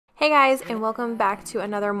Hey guys, and welcome back to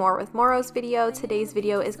another More with Morrows video. Today's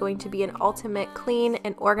video is going to be an ultimate clean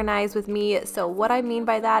and organize with me. So what I mean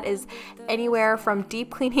by that is anywhere from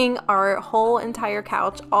deep cleaning our whole entire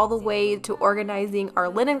couch all the way to organizing our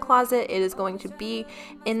linen closet. It is going to be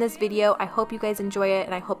in this video. I hope you guys enjoy it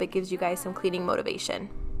and I hope it gives you guys some cleaning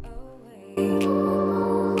motivation.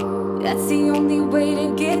 That's the only way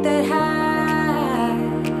to get that high,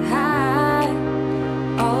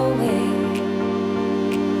 always.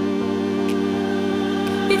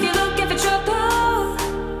 If you're looking for trouble,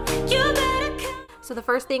 you better come. So the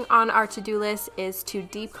first thing on our to-do list is to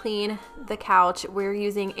deep clean the couch. We're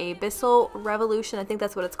using a Bissell Revolution. I think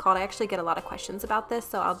that's what it's called. I actually get a lot of questions about this,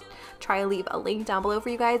 so I'll try to leave a link down below for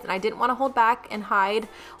you guys. And I didn't want to hold back and hide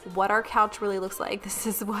what our couch really looks like. This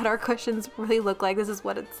is what our cushions really look like. This is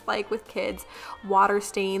what it's like with kids. Water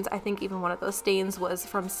stains. I think even one of those stains was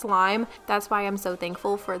from slime. That's why I'm so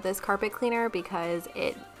thankful for this carpet cleaner, because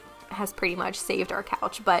it has pretty much saved our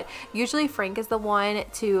couch. But usually Frank is the one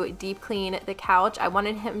to deep clean the couch. I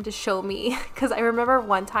wanted him to show me because I remember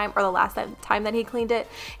one time, or the last time that he cleaned it,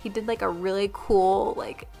 he did like a really cool,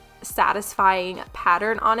 like satisfying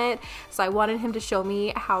pattern on it. So I wanted him to show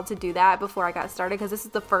me how to do that before I got started, because this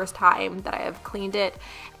is the first time that I have cleaned it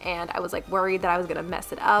and I was like worried that I was gonna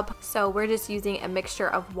mess it up. So we're just using a mixture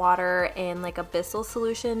of water and like a Bissell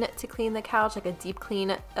solution to clean the couch, like a deep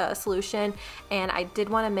clean solution. And I did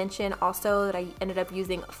want to mention also that I ended up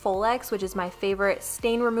using Folex, which is my favorite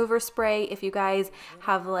stain remover spray. If you guys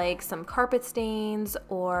have like some carpet stains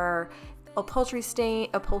or upholstery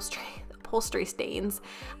stains,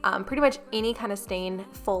 pretty much any kind of stain,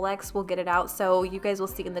 Folex will get it out. So you guys will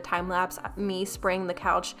see in the time lapse me spraying the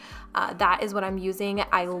couch. That is what I'm using.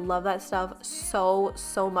 I love that stuff so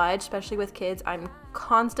much, especially with kids. I'm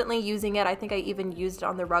constantly using it. I think I even used it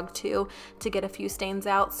on the rug too to get a few stains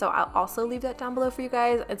out. So I'll also leave that down below for you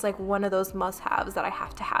guys. It's like one of those must-haves that I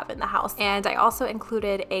have to have in the house. And I also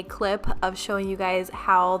included a clip of showing you guys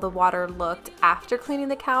how the water looked after cleaning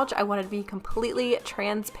the couch. I wanted to be completely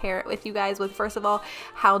transparent with you guys with, first of all,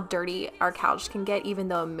 how dirty our couch can get, even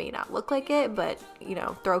though it may not look like it, but you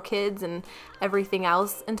know, throw kids and everything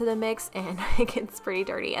else into the mix and it gets pretty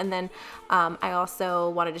dirty. And then I also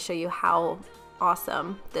wanted to show you how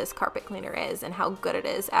awesome this carpet cleaner is and how good it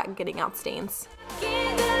is at getting out stains.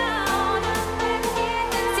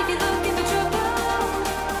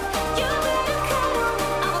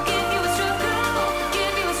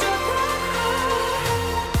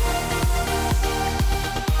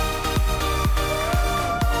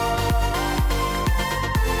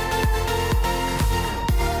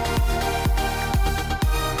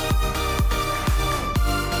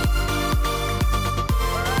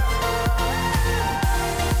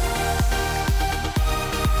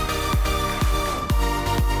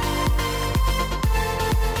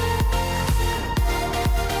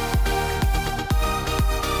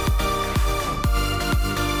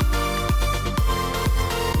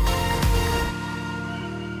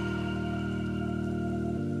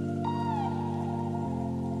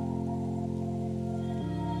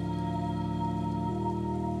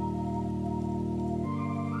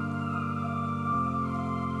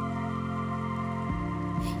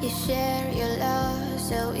 You share your love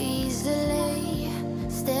so easily,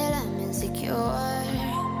 still I'm insecure.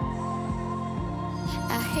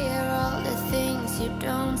 I hear all the things you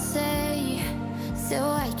don't say, so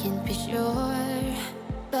I can be sure.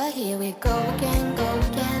 But here we go again,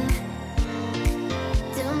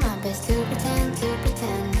 do my best to pretend,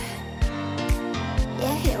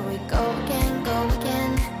 yeah, here we go again,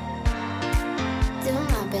 do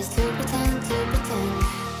my best to pretend,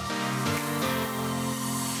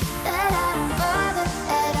 that I don't bother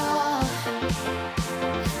at all,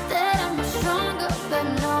 that I'm much stronger, but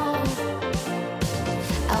no,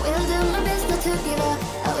 I will do my best not to give up,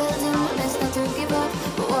 I will do my best not to give up,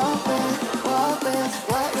 but what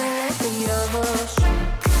will it be of us?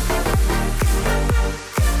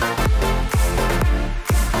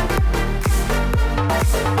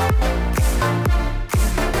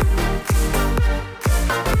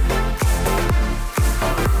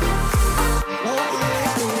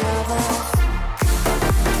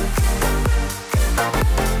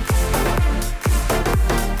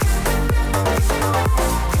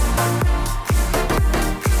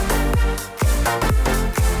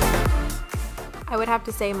 I would have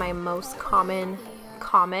to say my most common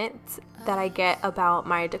comment that I get about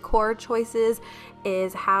my decor choices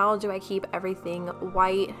is, how do I keep everything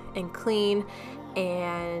white and clean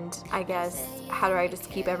and I guess how do I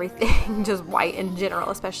just keep everything just white in general,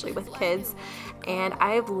 especially with kids. And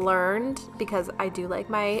I've learned, because I do like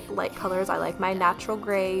my light colors, I like my natural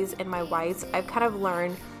grays and my whites, I've kind of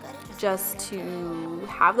learned just to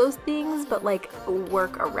have those things, but like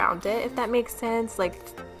work around it, if that makes sense. Like,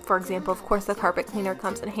 for example, of course, the carpet cleaner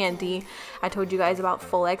comes in handy. I told you guys about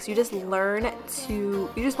Full-X. You just learn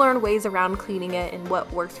ways around cleaning it and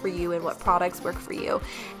what works for you and what products work for you.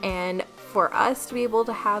 And for us to be able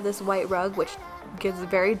to have this white rug, which gets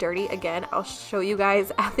very dirty, again, I'll show you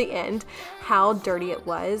guys at the end how dirty it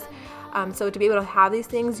was. So to be able to have these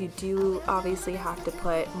things, you do obviously have to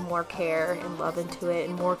put more care and love into it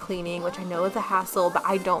and more cleaning, which I know is a hassle, but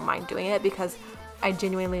I don't mind doing it because I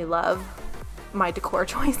genuinely love my decor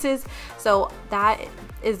choices. So that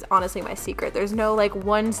is honestly my secret. There's no like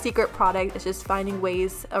one secret product. It's just finding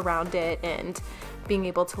ways around it and being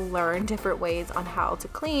able to learn different ways on how to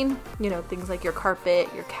clean, you know, things like your carpet,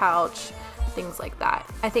 your couch, things like that.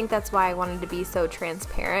 I think that's why I wanted to be so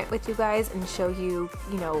transparent with you guys and show you,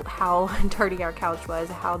 you know, how dirty our couch was,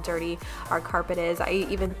 how dirty our carpet is. I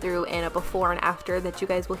even threw in a before and after that you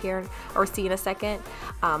guys will hear or see in a second.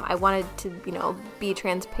 I wanted to, you know, be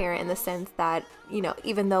transparent in the sense that, you know,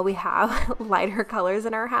 even though we have lighter colors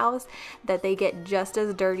in our house, that they get just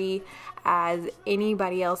as dirty as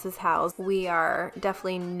anybody else's house. We are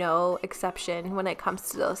definitely no exception when it comes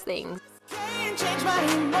to those things. Can't change my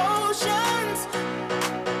emotions.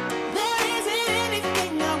 There isn't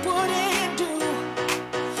anything I wouldn't do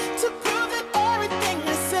to prove that everything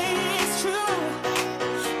I say is true.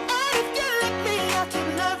 And if you let me, I'll keep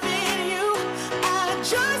loving you. I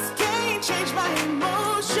just can't change my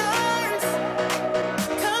emotions.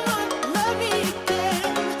 Come on, love me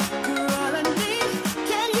again. You're all I need.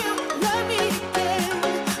 Can you love me again?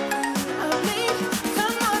 Love me.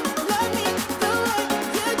 Come on, love me the way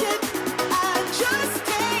you did. I just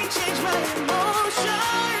can't change my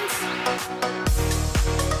emotions.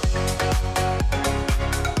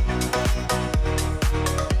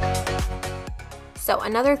 So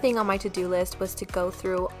another thing on my to-do list was to go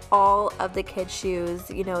through all of the kids' shoes.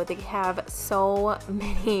 You know, they have so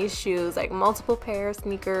many shoes, like multiple pair of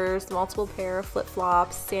sneakers, multiple pair of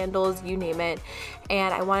flip-flops, sandals, you name it.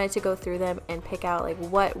 And I wanted to go through them and pick out like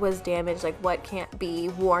what was damaged, like what can't be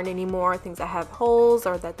worn anymore, things that have holes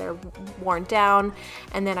or that they're worn down.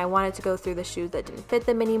 And then I wanted to go through the shoes that didn't fit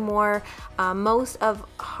them anymore. Most of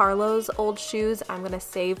Harlow's old shoes I'm gonna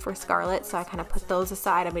save for Scarlett, so I kind of put those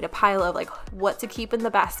aside. I made a pile of like what to keep in the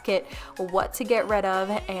basket, what to get rid of,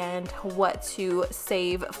 and what to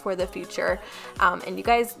save for the future. And you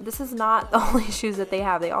guys, this is not the only shoes that they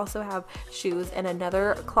have. They also have shoes in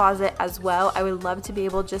another closet as well. I would love to be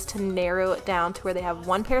able just to narrow it down to where they have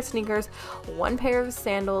one pair of sneakers, one pair of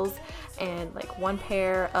sandals, and like one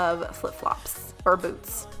pair of flip-flops or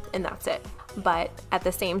boots, and that's it. But at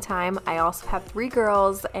the same time, I also have 3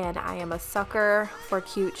 girls, and I am a sucker for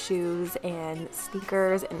cute shoes and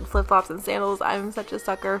sneakers and flip-flops and sandals. I'm such a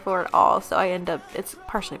sucker for it all, so I end up, it's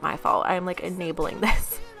partially my fault. I'm like enabling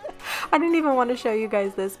this. I didn't even want to show you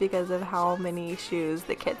guys this because of how many shoes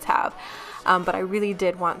the kids have. But I really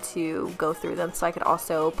did want to go through them so I could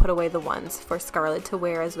also put away the ones for Scarlett to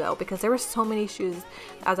wear as well, because there were so many shoes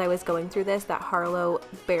as I was going through this that Harlow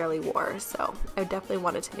barely wore. So I definitely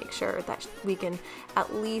wanted to make sure that we can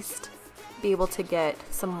at least be able to get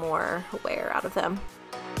some more wear out of them.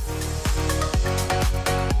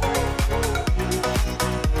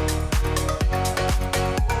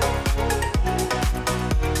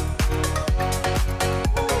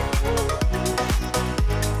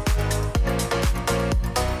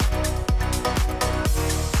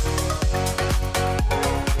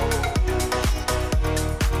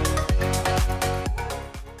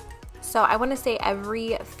 So I want to say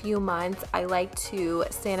every few months I like to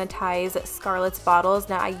sanitize Scarlett's bottles.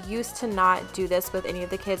 Now I used to not do this with any of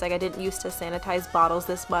the kids. Like I didn't used to sanitize bottles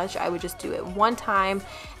this much. I would just do it one time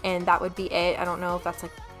and that would be it. I don't know if that's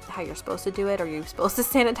like how you're supposed to do it, or you're supposed to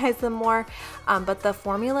sanitize them more. But the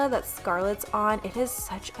formula that Scarlett's on, it has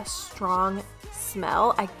such a strong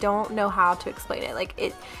smell. I don't know how to explain it. Like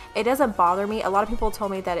it doesn't bother me. A lot of people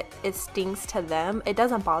told me that it stinks to them. It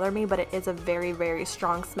doesn't bother me, but it is a very, very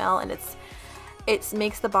strong smell, and it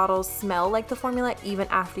makes the bottles smell like the formula even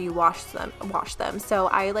after you wash them. So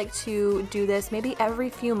I like to do this maybe every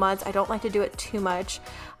few months. I don't like to do it too much,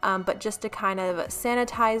 but just to kind of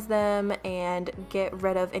sanitize them and get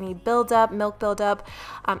rid of any buildup, milk buildup.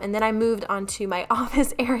 And then I moved onto my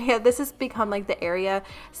office area. This has become like the area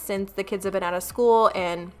since the kids have been out of school,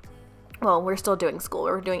 and well, we're still doing school.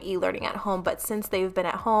 We're doing e-learning at home, but since they've been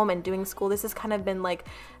at home and doing school, this has kind of been like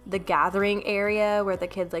the gathering area where the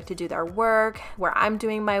kids like to do their work, where I'm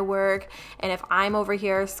doing my work. And if I'm over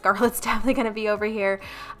here, Scarlett's definitely going to be over here.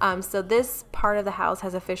 So this part of the house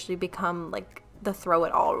has officially become like the throw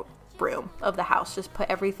it all room of the house, just put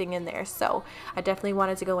everything in there. So I definitely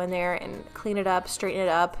wanted to go in there and clean it up, straighten it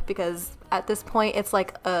up, because at this point it's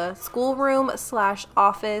like a schoolroom slash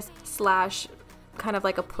office slash kind of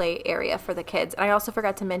like a play area for the kids. And I also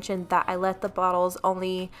forgot to mention that I let the bottles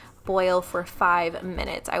only boil for 5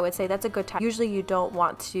 minutes. I would say that's a good time. Usually you don't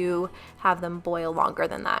want to have them boil longer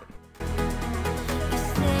than that.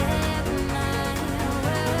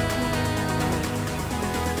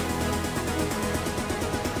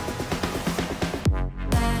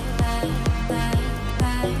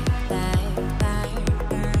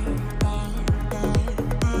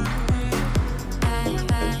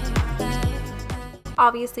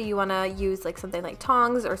 Obviously you want to use like something like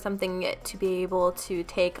tongs or something to be able to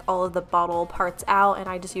take all of the bottle parts out, and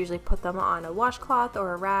I just usually put them on a washcloth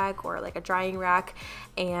or a rag or like a drying rack,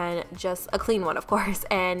 and just a clean one of course,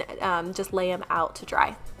 and just lay them out to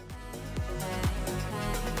dry.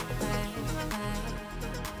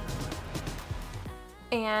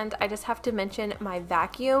 And I just have to mention my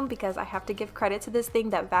vacuum, because I have to give credit to this thing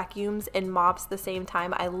that vacuums and mops the same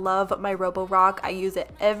time. I love my Robo-Rock. I use it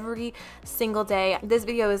every single day. This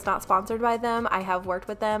video is not sponsored by them. I have worked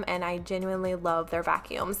with them and I genuinely love their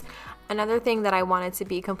vacuums. Another thing that I wanted to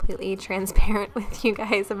be completely transparent with you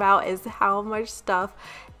guys about is how much stuff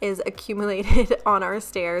is accumulated on our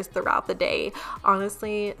stairs throughout the day.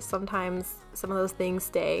 Honestly, sometimes some of those things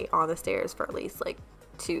stay on the stairs for at least like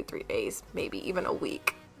 2-3 days, maybe even a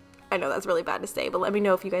week. I know that's really bad to say, but let me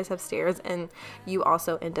know if you guys have stairs and you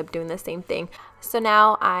also end up doing the same thing. So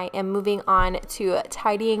now I am moving on to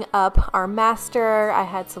tidying up our master. I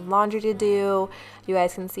had some laundry to do. You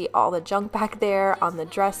guys can see all the junk back there on the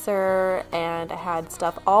dresser, and I had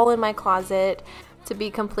stuff all in my closet. To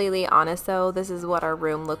be completely honest though, this is what our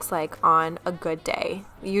room looks like on a good day.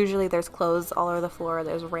 Usually there's clothes all over the floor,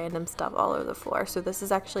 there's random stuff all over the floor. So this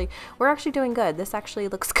is actually, we're actually doing good. This actually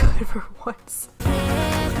looks good for once.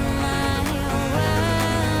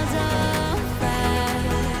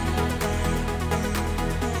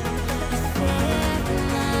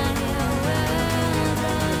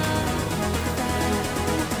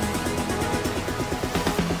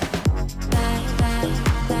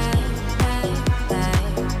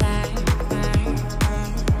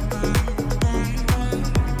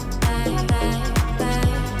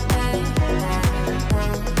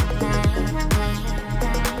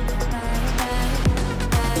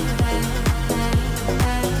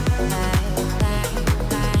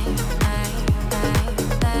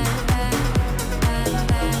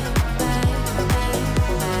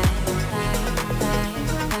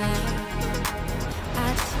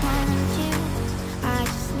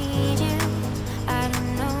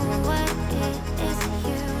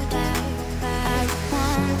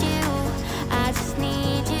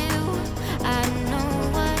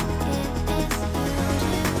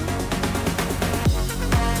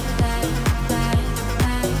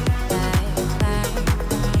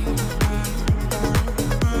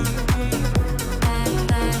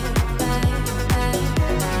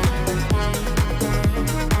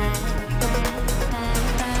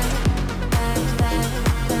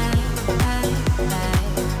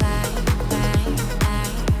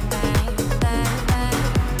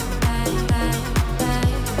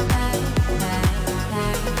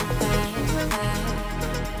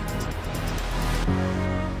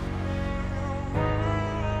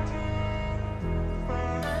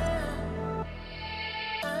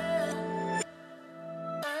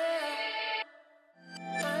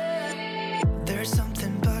 There's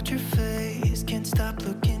something about your face, can't stop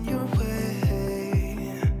looking your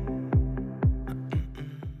way.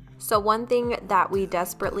 So one thing that we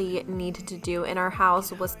desperately needed to do in our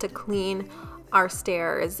house was to clean our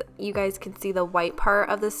stairs. You guys can see the white part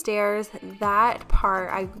of the stairs. That part,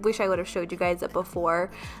 I wish I would have showed you guys it before.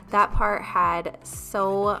 That part had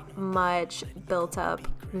so much built up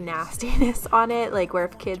nastiness on it, like where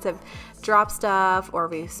if kids have dropped stuff or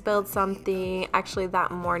we spilled something. Actually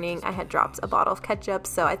that morning I had dropped a bottle of ketchup,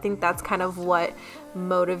 so I think that's kind of what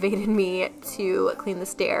motivated me to clean the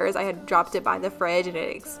stairs. I had dropped it by the fridge and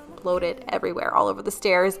it exploded everywhere all over the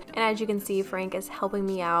stairs. And as you can see, Frank is helping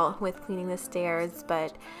me out with cleaning the stairs.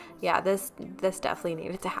 But yeah, this definitely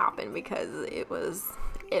needed to happen because it was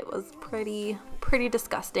pretty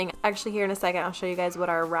disgusting. Actually, here in a second I'll show you guys what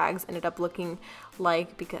our rags ended up looking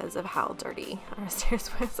like because of how dirty our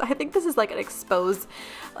stairs was. I think this is like an expose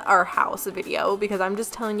our house video because I'm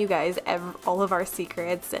just telling you guys all of our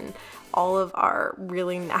secrets and all of our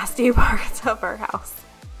really nasty parts of our house.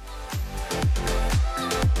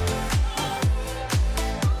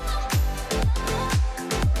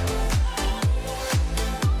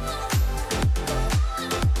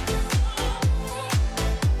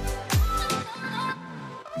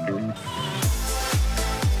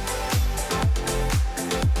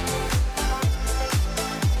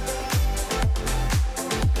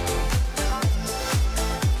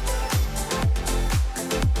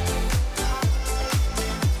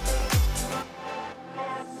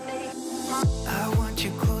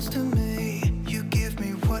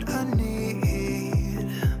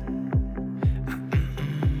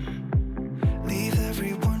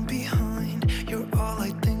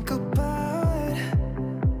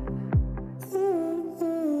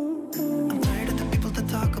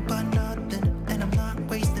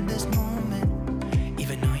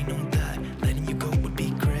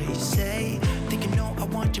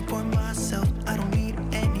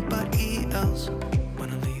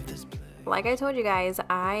 like I told you guys,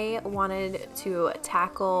 I wanted to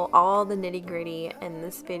tackle all the nitty-gritty in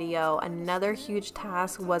this video. Another huge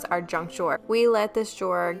task was our junk drawer. We let this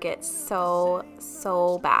drawer get so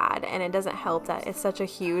bad, and it doesn't help that it's such a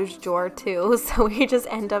huge drawer too, so we just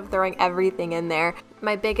end up throwing everything in there.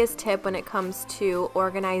 My biggest tip when it comes to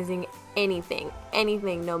organizing anything,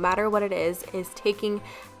 no matter what it is taking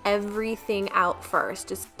everything out first,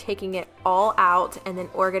 just taking it all out and then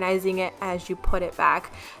organizing it as you put it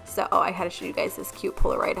back. So I had to show you guys this cute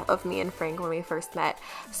Polaroid of me and Frank when we first met.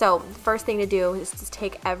 So first thing to do is just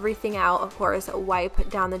take everything out. Of course, wipe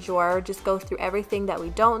down the drawer, just go through everything that we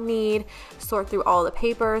don't need, sort through all the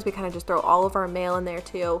papers. We kind of just throw all of our mail in there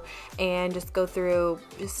too, and just go through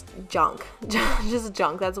just junk just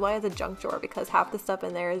junk. That's why it's a junk drawer, because half the stuff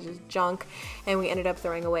in there is just junk, and we ended up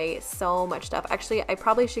throwing away so much stuff. Actually, I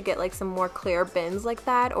probably should get like some more clear bins like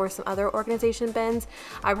that, or some other organization bins.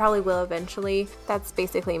 I probably will eventually. That's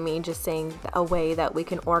basically me just saying a way that we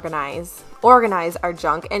can organize our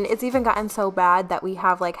junk. And it's even gotten so bad that we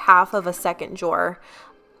have like half of a second drawer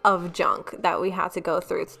of junk that we had to go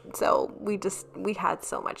through. So we had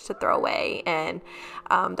so much to throw away, and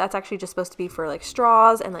that's actually just supposed to be for like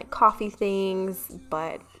straws and like coffee things,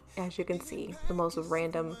 but as you can see, the most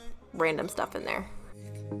random stuff in there.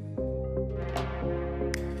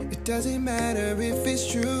 It doesn't matter if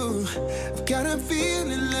it's true. I've got a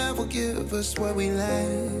feeling love will give us what we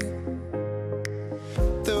like.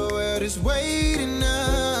 The world is waiting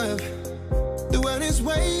up. The world is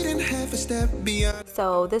waiting half a step beyond.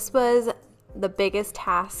 So this was the biggest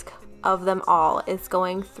task of them all, is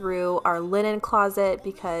going through our linen closet,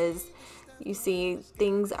 because you see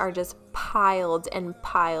things are just piled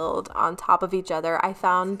on top of each other. I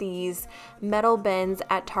found these metal bins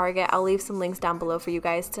at Target. I'll leave some links down below for you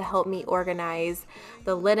guys to help me organize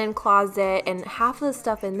the linen closet, and half of the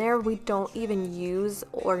stuff in there we don't even use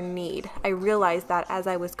or need. I realized that as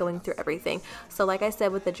I was going through everything. So like I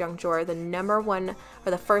said with the junk drawer, the number one or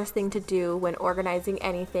the first thing to do when organizing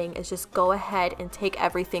anything is just go ahead and take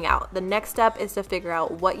everything out. The next step is to figure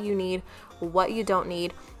out what you need, what you don't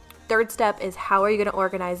need. Third step is how are you going to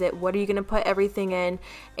organize it? What are you going to put everything in,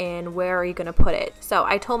 and where are you going to put it? So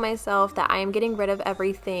I told myself that I am getting rid of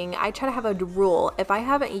everything. I try to have a rule. If I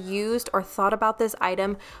haven't used or thought about this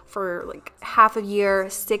item for like half a year,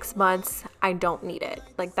 6 months, I don't need it.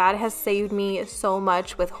 Like that has saved me so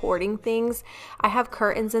much with hoarding things. I have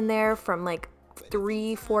curtains in there from like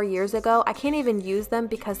 3-4 years ago. I can't even use them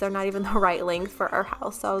because they're not even the right length for our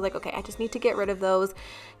house. So I was like, okay, I just need to get rid of those,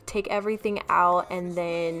 take everything out, and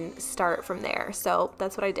then start from there. So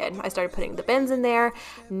that's what I did. I started putting the bins in there,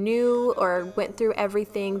 went through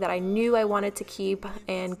everything that I knew I wanted to keep,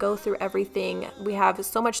 and go through everything. We have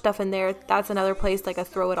so much stuff in there. That's another place, like a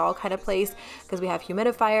throw it all kind of place, because we have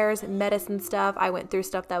humidifiers, medicine stuff. I went through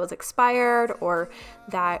stuff that was expired or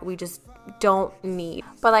that we just don't need.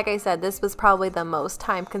 But like I said, this was probably the most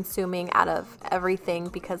time consuming out of everything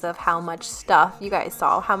because of how much stuff. You guys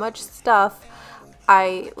saw how much stuff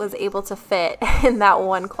I was able to fit in that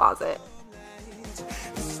one closet.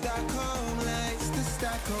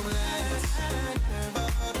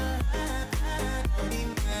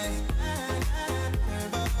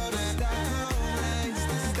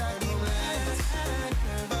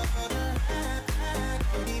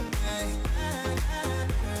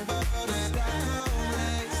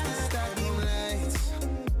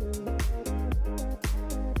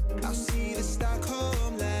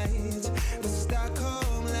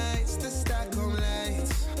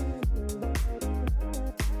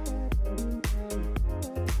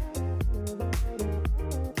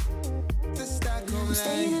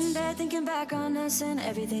 Staying in bed thinking back on us and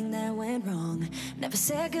everything that went wrong. Never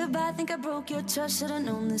said goodbye, think I broke your trust. Should've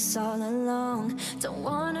known this all along. Don't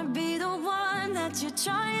wanna be the one that you're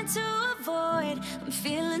trying to avoid. I'm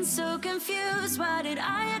feeling so confused, why did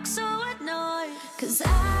I act so annoyed? 'Cause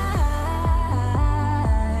I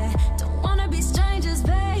don't wanna be strangers,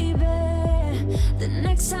 baby. The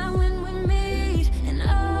next time when we meet, and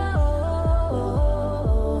oh,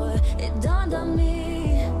 it dawned on me.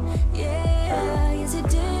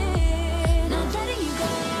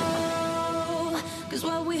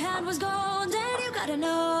 What we had was gold, and you gotta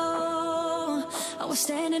know I was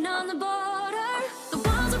standing on the border. The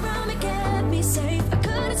walls around me kept me safe. I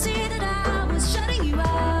couldn't see that I was shutting you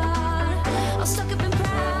out. I was stuck up and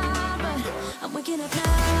proud, but I'm waking up now.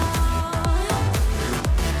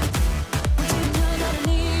 I didn't know that I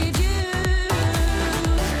need you.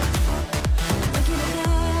 I'm waking up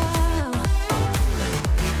now.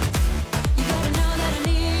 You gotta know that I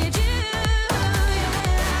need you.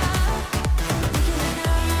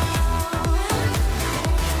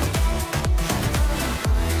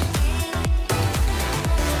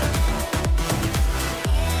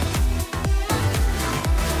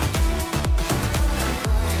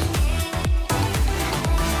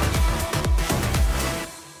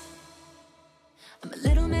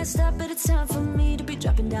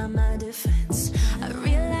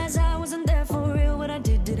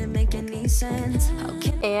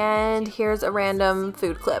 And here's a random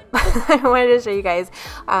food clip. I wanted to show you guys.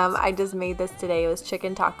 I just made this today. It was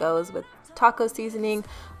chicken tacos with taco seasoning,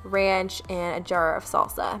 ranch, and a jar of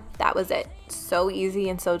salsa. That was it. So easy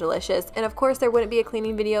and so delicious. And of course, there wouldn't be a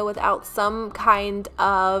cleaning video without some kind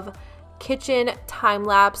of kitchen time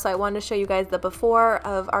lapse. So I wanted to show you guys the before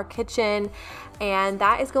of our kitchen, and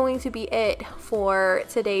that is going to be it for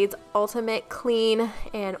today's ultimate clean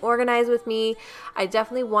and organize with me. I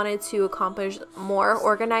definitely wanted to accomplish more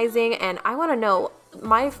organizing, and I want to know,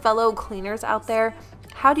 my fellow cleaners out there,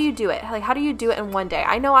 how do you do it? Like, how do you do it in one day?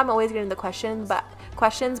 I know I'm always getting the questions,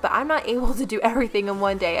 but I'm not able to do everything in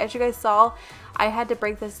one day. As you guys saw, I had to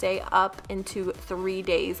break this day up into 3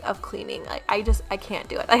 days of cleaning. Like, I can't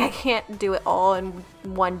do it. Like, I can't do it all in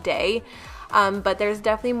one day. But there's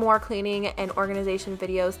definitely more cleaning and organization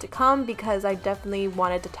videos to come because I definitely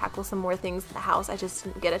wanted to tackle some more things in the house. I just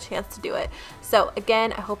didn't get a chance to do it. So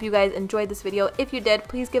again, I hope you guys enjoyed this video. If you did,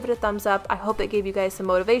 please give it a thumbs up. I hope it gave you guys some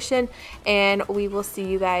motivation, and we will see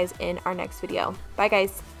you guys in our next video. Bye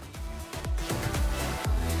guys.